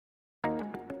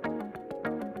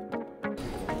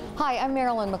Hi, I'm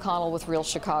Marilyn McConnell with Real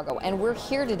Chicago, and we're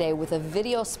here today with a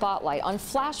video spotlight on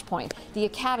Flashpoint, the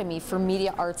Academy for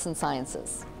Media Arts and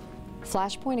Sciences.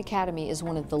 Flashpoint Academy is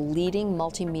one of the leading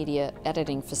multimedia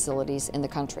editing facilities in the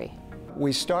country.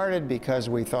 We started because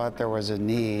we thought there was a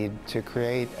need to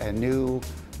create a new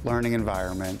learning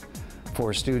environment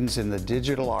for students in the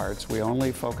digital arts. We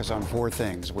only focus on 4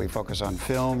 things. We focus on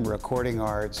film, recording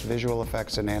arts, visual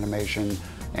effects and animation,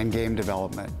 and game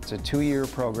development. It's a 2-year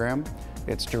program.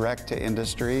 It's direct to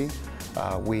industry.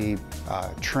 We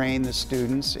train the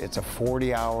students. It's a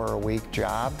 40-hour-a-week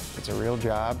job. It's a real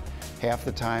job. Half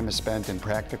the time is spent in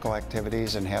practical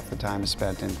activities and half the time is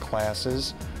spent in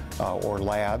classes or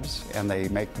labs. And they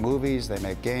make movies, they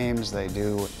make games, they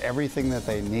do everything that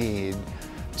they need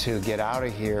to get out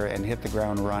of here and hit the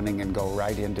ground running and go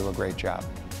right into a great job.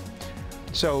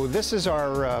 So this is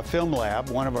our film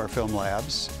lab, one of our film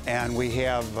labs, and we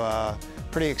have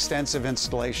pretty extensive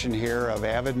installation here of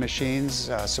Avid machines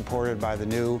supported by the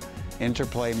new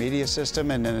Interplay media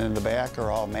system, and then in the back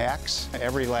are all Macs.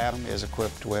 Every lab is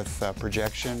equipped with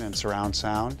projection and surround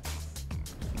sound.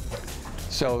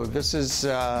 So this is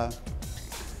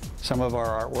some of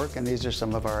our artwork, and these are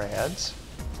some of our ads.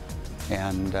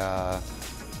 And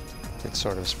it's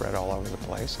sort of spread all over the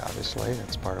place, obviously.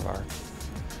 That's part of our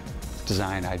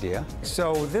design idea.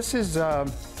 So this is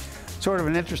sort of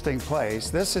an interesting place.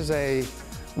 This is a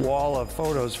wall of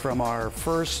photos from our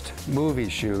first movie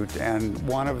shoot, and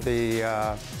one of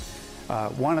the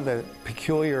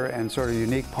peculiar and sort of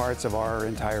unique parts of our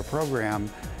entire program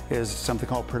is something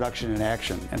called production in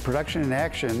action. And production in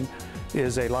action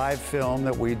is a live film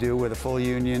that we do with a full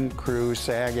union crew,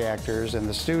 SAG actors, and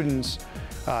the students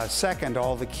second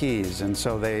all the keys, and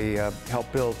so they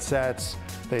help build sets.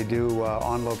 They do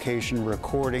on-location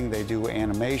recording, they do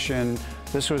animation.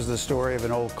 This was the story of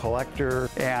an old collector,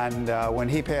 and when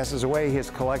he passes away, his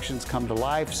collections come to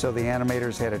life, so the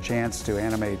animators had a chance to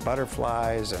animate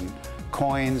butterflies and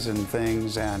coins and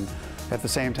things, and at the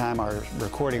same time, our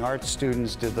recording arts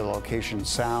students did the location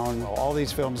sound. All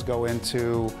these films go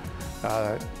into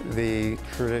the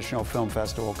traditional film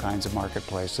festival kinds of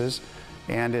marketplaces,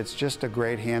 and it's just a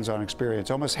great hands-on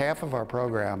experience. Almost half of our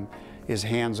program is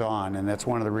hands-on, and that's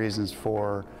one of the reasons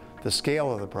for the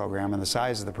scale of the program and the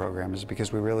size of the program, is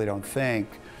because we really don't think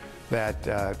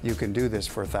that you can do this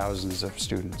for thousands of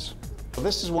students.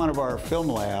 This is one of our film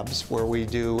labs where we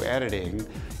do editing,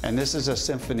 and this is a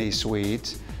symphony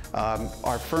suite.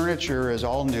 Our furniture is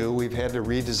all new. We've had to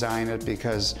redesign it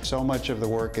because so much of the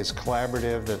work is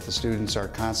collaborative that the students are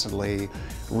constantly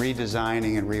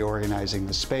redesigning and reorganizing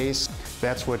the space.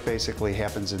 That's what basically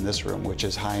happens in this room, which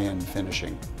is high-end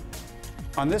finishing.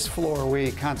 On this floor,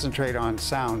 we concentrate on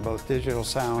sound, both digital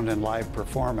sound and live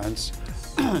performance.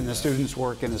 The students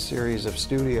work in a series of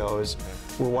studios.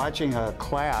 We're watching a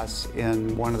class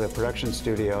in one of the production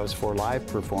studios for live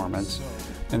performance,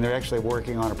 and they're actually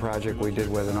working on a project we did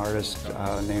with an artist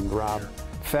named Rob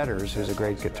Fetters, who's a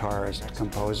great guitarist,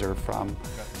 composer from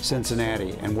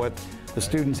Cincinnati. And what the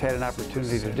students had an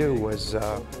opportunity to do was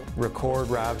record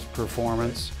Rob's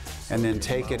performance and then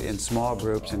take it in small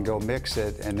groups and go mix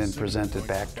it and then present it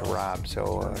back to Rob.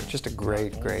 So just a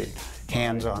great, great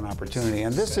hands-on opportunity.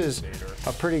 And this is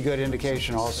a pretty good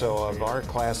indication also of our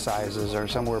class sizes are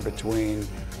somewhere between,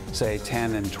 say,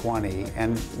 10 and 20.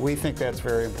 And we think that's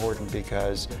very important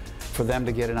because for them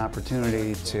to get an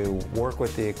opportunity to work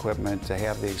with the equipment, to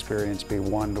have the experience be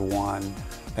one-to-one,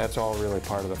 that's all really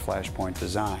part of the Flashpoint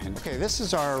design. Okay, this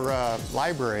is our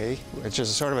library, which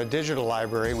is sort of a digital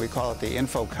library. We call it the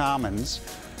Info Commons.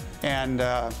 And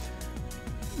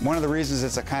one of the reasons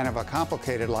it's a kind of a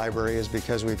complicated library is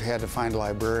because we've had to find a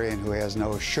librarian who has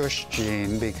no shush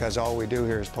gene, because all we do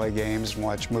here is play games and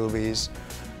watch movies,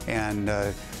 and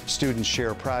students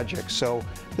share projects. So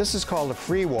this is called a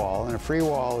free wall, and a free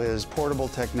wall is portable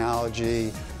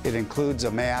technology. It includes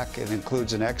a Mac, it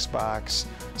includes an Xbox.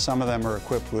 Some of them are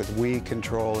equipped with Wii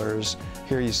controllers.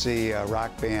 Here you see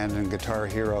Rock Band and Guitar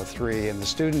Hero 3, and the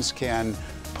students can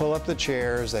pull up the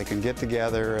chairs, they can get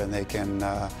together, and they can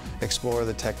explore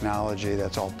the technology.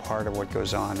 That's all part of what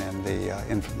goes on in the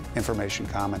Information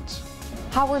Commons.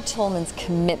 Howard Tillman's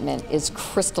commitment is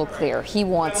crystal clear. He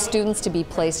wants students to be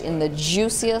placed in the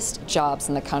juiciest jobs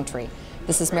in the country.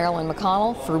 This is Marilyn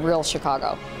McConnell for Real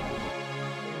Chicago.